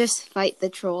 they just fight the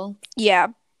troll. Yeah.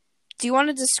 Do you want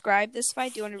to describe this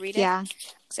fight? Do you want to read it? Yeah.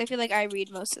 Because I feel like I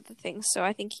read most of the things, so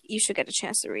I think you should get a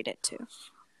chance to read it too.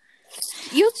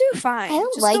 You'll do fine. I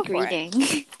don't like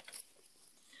reading.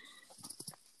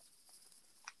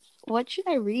 What should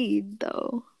I read,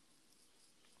 though?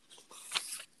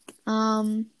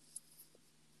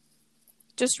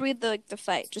 Just read the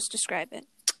fight. Just describe it.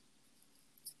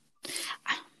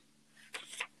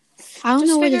 I don't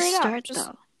know where to start,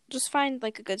 though. Just find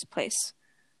a good place.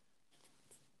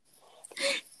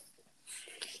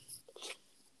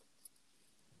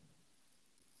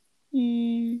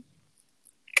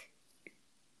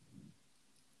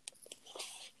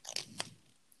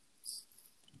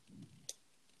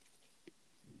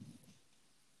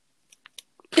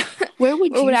 Where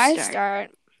would I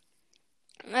start?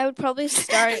 I would probably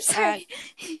start at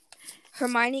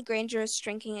Hermione Granger is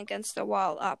drinking against the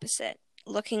wall opposite,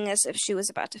 looking as if she was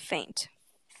about to faint.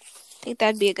 think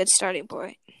that'd be a good starting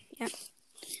point. Yeah.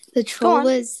 The troll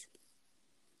was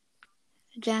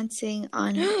dancing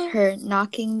on her,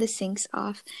 knocking the sinks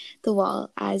off the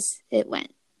wall as it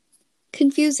went.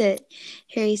 Confuse it,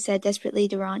 Harry said desperately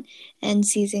to Ron, and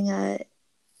seizing a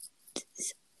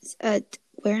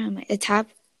tap,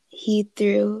 he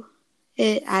threw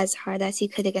it as hard as he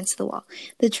could against the wall.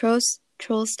 The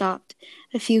troll stopped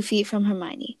a few feet from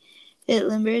Hermione. It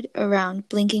limbered around,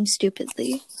 blinking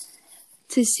stupidly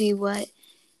to see what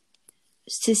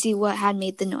had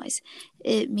made the noise.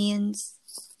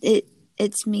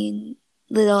 Its mean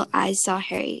little eyes saw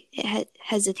Harry. It had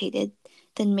hesitated,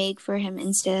 then made for him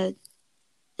instead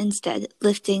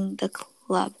lifting the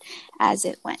club as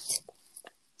it went.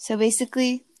 So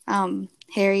basically,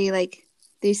 Harry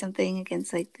threw something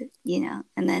against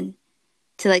and then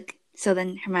so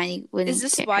then Hermione wouldn't. Is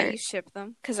this why you ship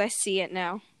them? Because I see it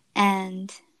now.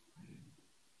 And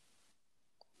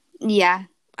yeah,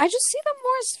 I just see them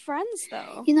more as friends,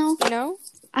 though. You know,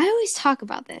 I always talk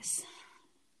about this.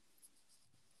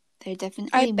 They're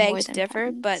definitely I beg more to than differ,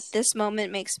 friends. but this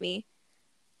moment makes me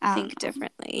think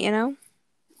differently.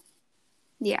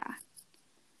 Yeah.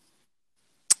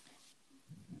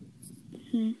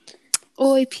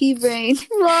 Oi, pea brain!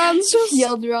 Ron's just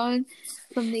yelled Ron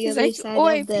from the other side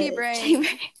Oi, of the pea brain! chamber.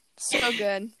 So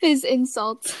good. His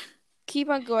insult. Keep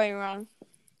on going, Ron.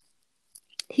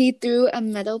 He threw a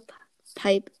metal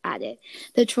pipe at it.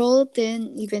 The troll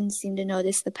didn't even seem to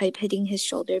notice the pipe hitting his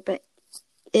shoulder, but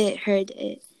it heard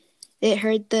it. It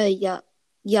heard the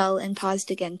yell and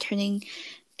paused again, turning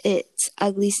its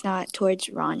ugly snout towards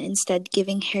Ron, instead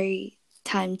giving Harry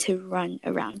time to run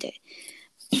around it.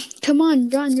 Come on,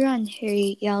 run, run,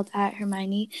 Harry yelled at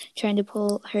Hermione, trying to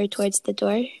pull her towards the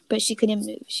door, but she couldn't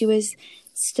move. She was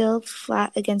still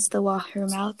flat against the wall, her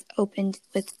mouth opened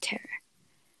with terror.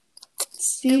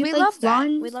 See, we love that.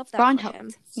 Ron, we love that Ron for helped,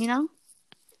 him. you know?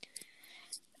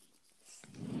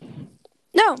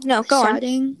 No, go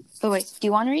Shouting. Oh, wait, do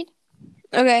you want to read?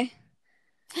 Okay.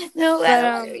 No, I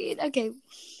don't want to read. Okay.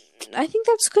 I think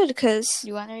that's good, because... Do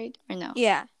you want to read or no?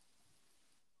 Yeah.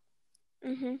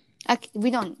 Mm-hmm. Okay, we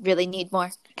don't really need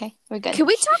more. Okay, we're good. Can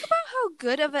we talk about how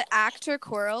good of an actor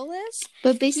Quirrell is?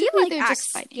 But basically, they're just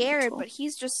scared, but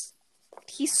he's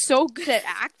so good at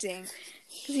acting.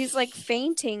 Because he's,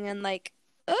 fainting and,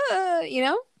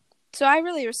 So I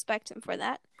really respect him for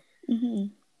that. Mm-hmm.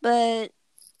 But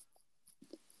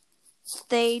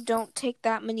they don't take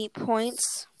that many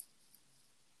points.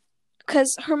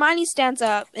 Because Hermione stands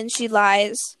up and she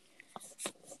lies.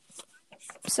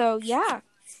 So, yeah.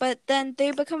 But then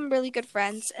they become really good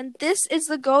friends. And this is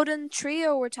the golden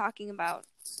trio we're talking about.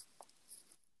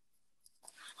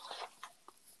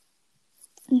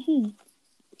 Mm-hmm.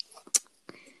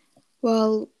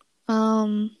 Well,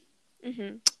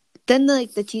 Mm-hmm. Then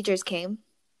the teachers came.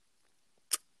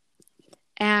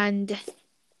 And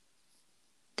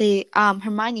they,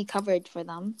 Hermione covered for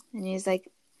them. And he was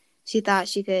she thought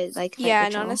she could, fight Yeah, the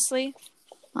and troll honestly...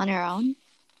 on her own.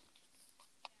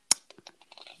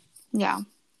 Yeah.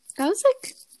 That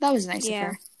was nice of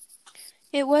her.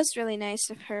 It was really nice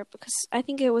of her, because I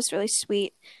think it was really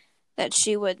sweet that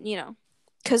she would,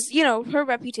 because, her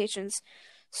reputation's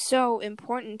so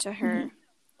important to her,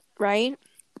 right?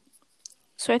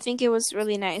 So I think it was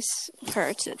really nice of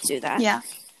her to do that. Yeah.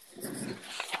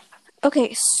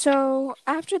 Okay, so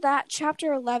after that,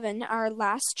 chapter 11, our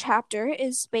last chapter,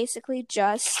 is basically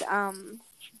just,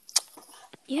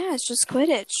 it's just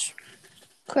Quidditch.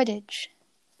 Quidditch.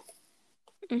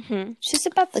 Mm-hmm. It's just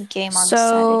about the game on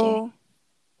Saturday.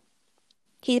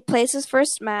 He plays his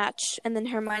first match, and then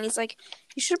Hermione's like,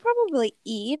 you should probably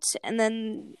eat, and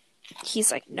then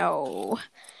he's like, no.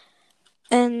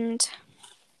 And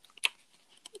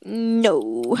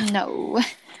no.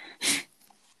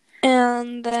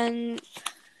 And then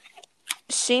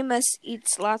Seamus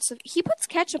eats he puts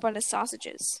ketchup on his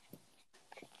sausages.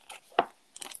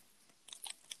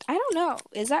 I don't know.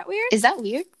 Is that weird? Is that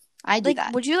weird? I do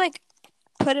that. Would you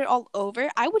put it all over?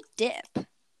 I would dip.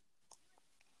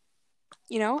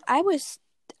 I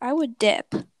would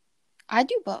dip. I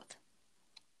do both.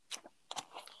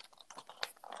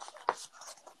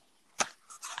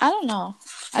 I don't know.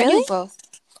 Really? I do both.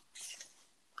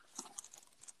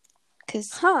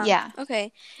 Yeah.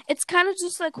 Okay. It's kind of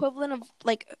just the equivalent of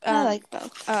I like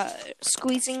both.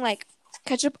 Squeezing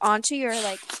ketchup onto your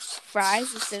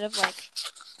fries instead of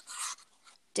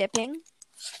dipping.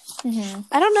 Mm-hmm.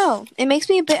 I don't know. It makes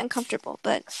me a bit uncomfortable,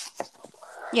 but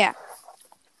yeah.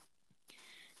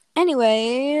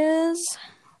 Anyways,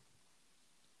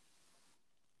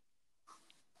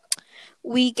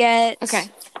 we get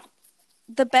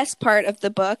the best part of the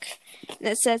book, and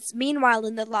it says, meanwhile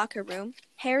in the locker room,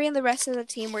 Harry and the rest of the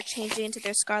team were changing into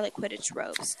their scarlet Quidditch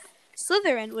robes.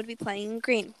 Slytherin would be playing in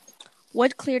green.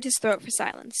 Wood cleared his throat for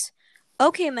silence.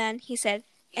 "Okay, men," he said.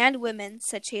 "And women,"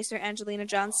 said Chaser Angelina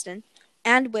Johnston.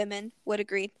 "And women," Wood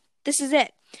agreed. "This is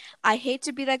it. I hate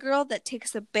to be that girl that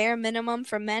takes the bare minimum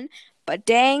from men, but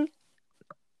dang."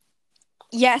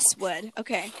 Yes, Wood.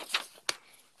 Okay.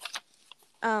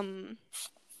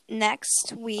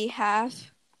 Next we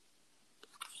have...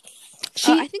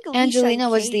 I think Alicia Angelina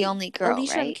and was Katie. the only girl,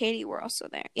 Alicia right? and Katie were also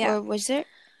there. Yeah. Or was there?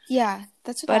 Yeah,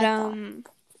 that's what But, I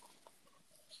thought.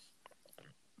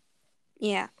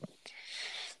 yeah.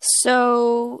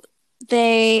 So,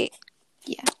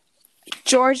 Yeah.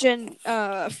 George and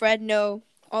Fred know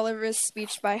Oliver's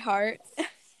speech by heart.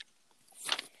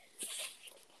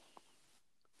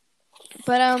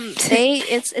 But,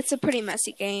 it's a pretty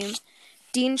messy game.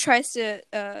 Dean tries to,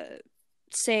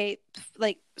 say,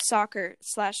 like,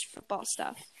 soccer/football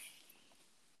stuff.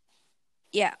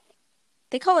 Yeah.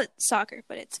 They call it soccer,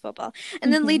 but it's football.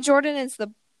 And then Lee Jordan is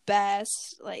the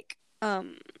best. Like,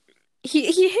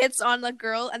 he hits on the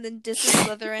girl and then disses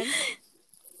Slytherin.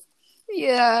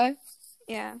 Yeah.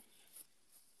 Yeah.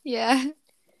 Yeah.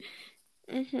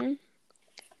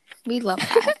 We love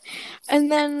that. And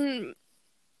then,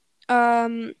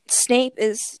 Snape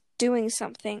is doing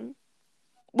something,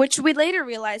 which we later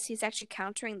realize he's actually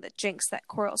countering the jinx that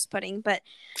Quirrell's putting. But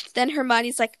then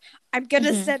Hermione's like, "I'm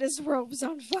gonna set his robes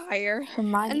on fire."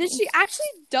 Hermione. And then she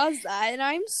actually does that, and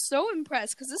I'm so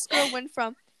impressed because this girl went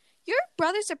from, "Your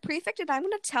brother's a prefect, and I'm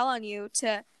gonna tell on you,"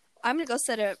 to, "I'm gonna go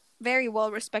set a very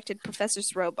well-respected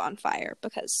professor's robe on fire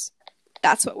because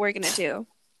that's what we're gonna do."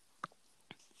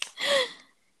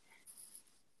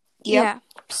 Yep. Yeah.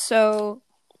 So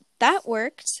that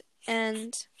worked,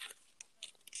 and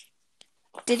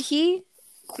did he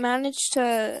manage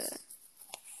to...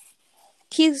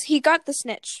 He got the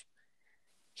snitch.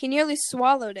 He nearly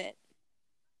swallowed it.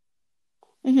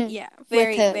 Yeah,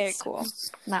 very, very cool.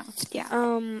 Mouth,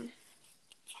 yeah.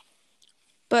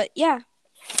 But yeah.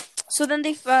 So then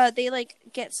they like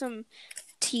get some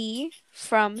tea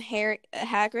from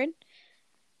Hagrid,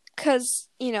 because,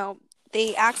 you know,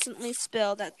 they accidentally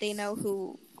spill that they know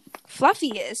who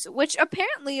Fluffy is, which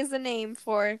apparently is the name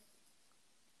for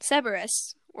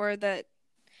Cerberus, or the...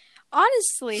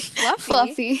 Honestly,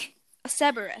 Fluffy.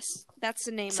 Cerberus. That's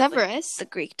the name Severus? of the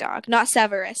Greek dog. Not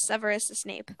Severus. Severus is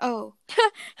Snape. Oh.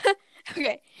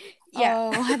 Okay. Yeah.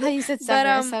 Oh, I thought you said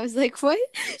Severus. I was like, what?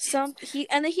 And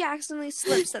then he accidentally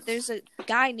slips that there's a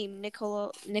guy named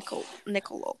Nicholas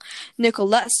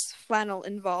Flannel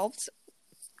involved.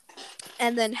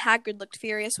 And then Hagrid looked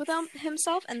furious with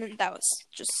himself, and then that was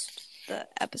just the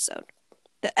episode.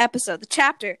 The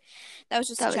chapter. That was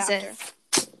just the chapter.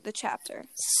 The chapter.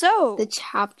 So, the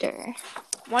chapter.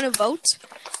 Want to vote?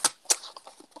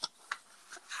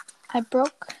 I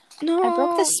broke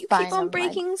the spine. You keep on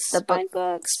breaking the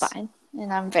books. Spine,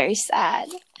 and I'm very sad.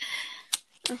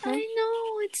 I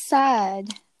know, it's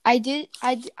sad. I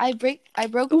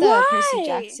broke the Percy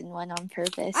Jackson one on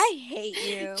purpose. I hate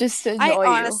you. Just to annoy you.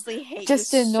 I honestly hate you.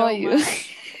 Just to annoy you.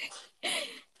 Much.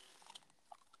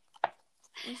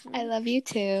 I love you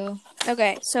too.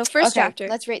 Okay, so first chapter.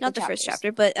 Let's rate not the chapters. First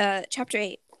chapter, but chapter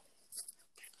 8.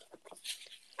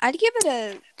 I'd give it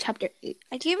a chapter 8.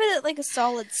 I'd give it like a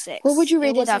solid 6. What would you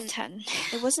rate it out of 10?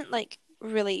 It wasn't like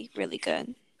really, really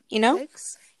good. You know?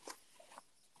 6?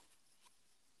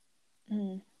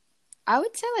 I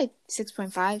would say like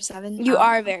 6.5, 7. You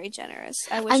are very generous.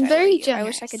 I'm very generous. I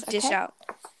wish I could dish out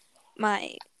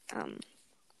my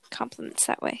compliments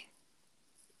that way.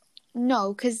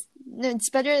 No, because it's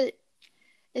better.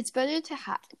 It's better to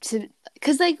have to,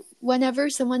 because like whenever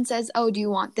someone says, "Oh, do you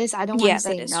want this?" I don't want to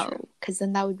say no, because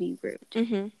then that would be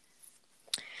rude.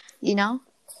 You know.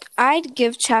 I'd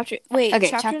give chapter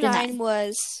 9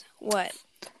 was what?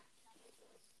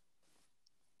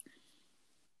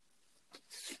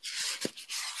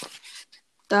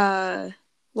 There's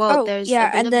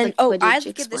and then I'd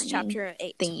give this chapter an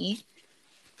 8. Thingy.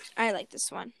 I like this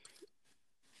one.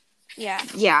 Yeah.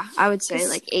 Yeah, I would say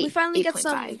like 8. We finally get 8.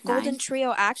 some 5, Golden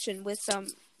Trio action with some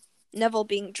Neville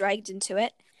being dragged into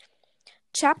it.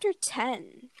 Chapter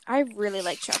 10. I really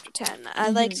like chapter 10. I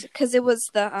liked because it was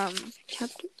the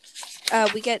chapter.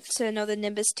 We get to know the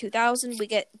Nimbus 2000. We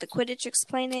get the Quidditch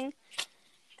explaining,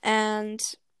 and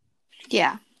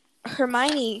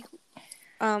Hermione,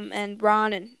 and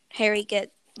Ron and Harry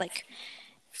get like,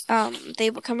 they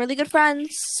become really good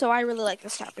friends. So I really like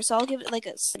this chapter. So I'll give it like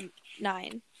a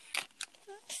 9.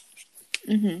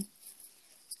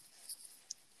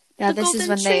 Yeah, this is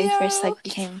when they first like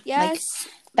became like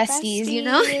besties, you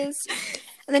know.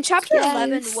 And then chapter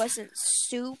 11 wasn't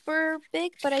super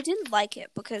big, but I didn't like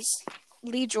it because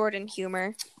Lee Jordan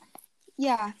humor.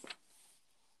 Yeah.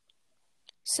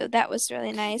 So that was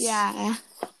really nice. Yeah.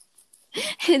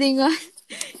 Hitting on.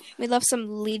 We love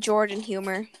some Lee Jordan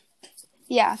humor.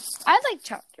 Yeah. I like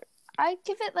chapter. I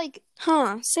give it like.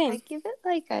 Same. I give it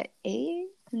like an 8.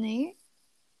 An 8.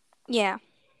 Yeah.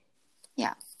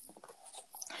 Yeah.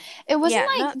 It wasn't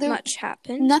like not much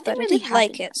happened. Nothing but really I did happened.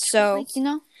 like it. So like, you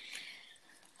know.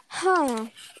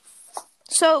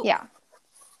 So yeah.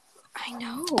 I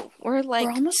know we're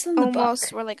almost in the book.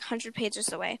 We're like 100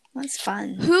 pages away. That's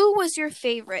fun. Who was your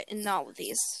favorite in all of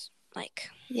these?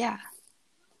 Yeah.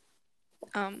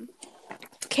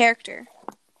 Character.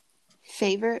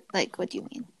 Favorite? Like, what do you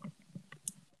mean?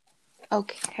 Oh,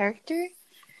 character?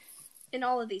 In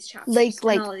all of these chapters.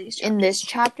 In this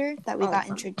chapter that we got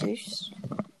introduced.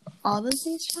 All of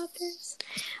these chapters?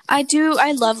 I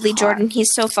love Lee Jordan.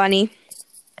 He's so funny.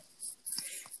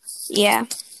 Yeah.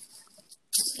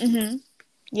 Mm-hmm.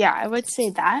 Yeah, I would say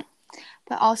that.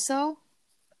 But also,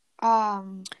 I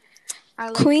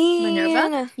like Queen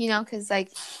Minerva, you know, because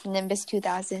like Nimbus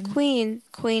 2000. Queen,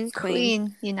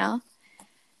 you know.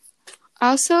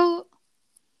 Also,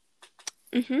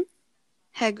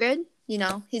 Hagrid, you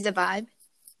know, he's a vibe.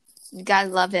 You gotta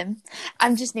love him.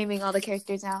 I'm just naming all the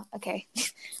characters now. Okay.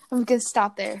 I'm gonna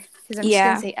stop there because I'm just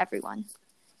gonna say everyone.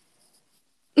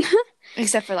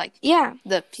 Except for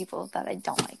the people that I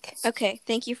don't like. Okay,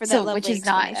 thank you for that lovely which is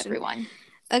not everyone.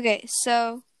 Okay,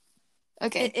 so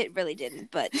it really didn't,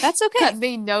 but that's okay. That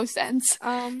made no sense.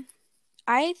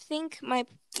 I think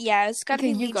it's got to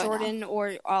be Lee Jordan now.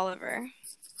 or Oliver.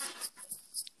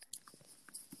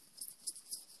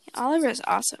 Oliver is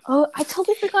awesome. Oh, I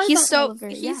totally forgot about Oliver.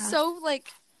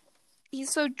 He's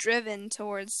so driven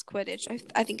towards Quidditch.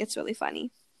 I think it's really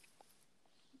funny.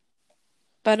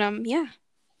 But yeah.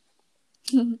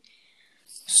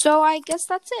 So I guess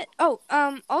that's it. Oh,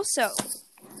 also,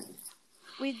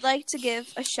 we'd like to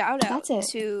give a shout out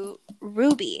to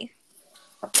Ruby.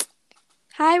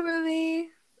 Hi,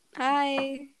 Ruby.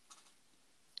 Hi.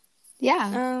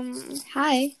 Yeah.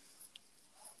 Hi.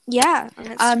 Yeah.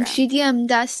 She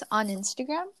DM'd us on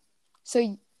Instagram, so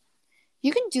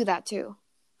you can do that too.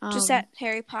 Just at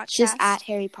Harry Podcast. Just at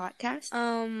Harry Podcast.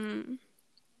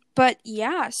 But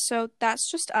yeah, so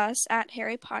that's just us at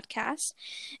Harry Podcast.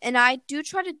 And I do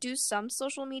try to do some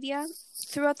social media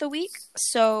throughout the week.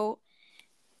 So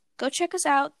go check us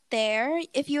out there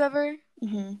if you ever.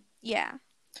 Yeah.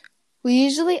 We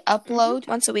usually upload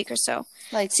once a week or so.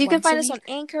 So you can find us on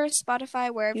Anchor,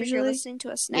 Spotify, wherever you're listening to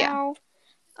us now.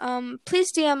 Yeah.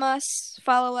 Please DM us,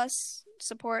 follow us,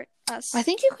 support us. I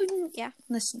think you couldn't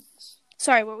listen.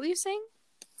 Sorry, what were you saying?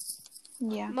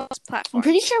 Yeah. Most platforms. I'm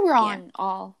pretty sure we're on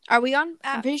all. Are we on?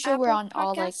 I'm pretty sure Apple we're on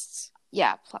podcasts?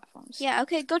 all platforms. Yeah.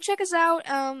 Okay. Go check us out.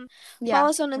 Follow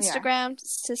us on Instagram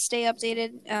to stay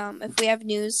updated. If we have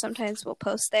news, sometimes we'll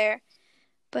post there.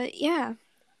 But yeah,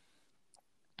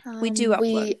 we do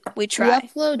upload. We try. We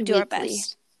upload do weekly. Our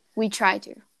best. We try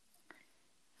to.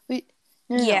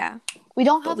 Yeah. We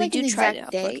don't have an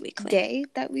exact day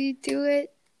that we do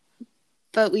it,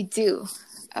 but we do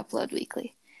upload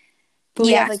weekly. But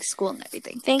we have school and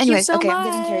everything. Thank you so much. I'm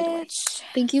getting carried away.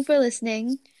 Thank you for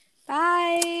listening.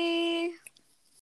 Bye.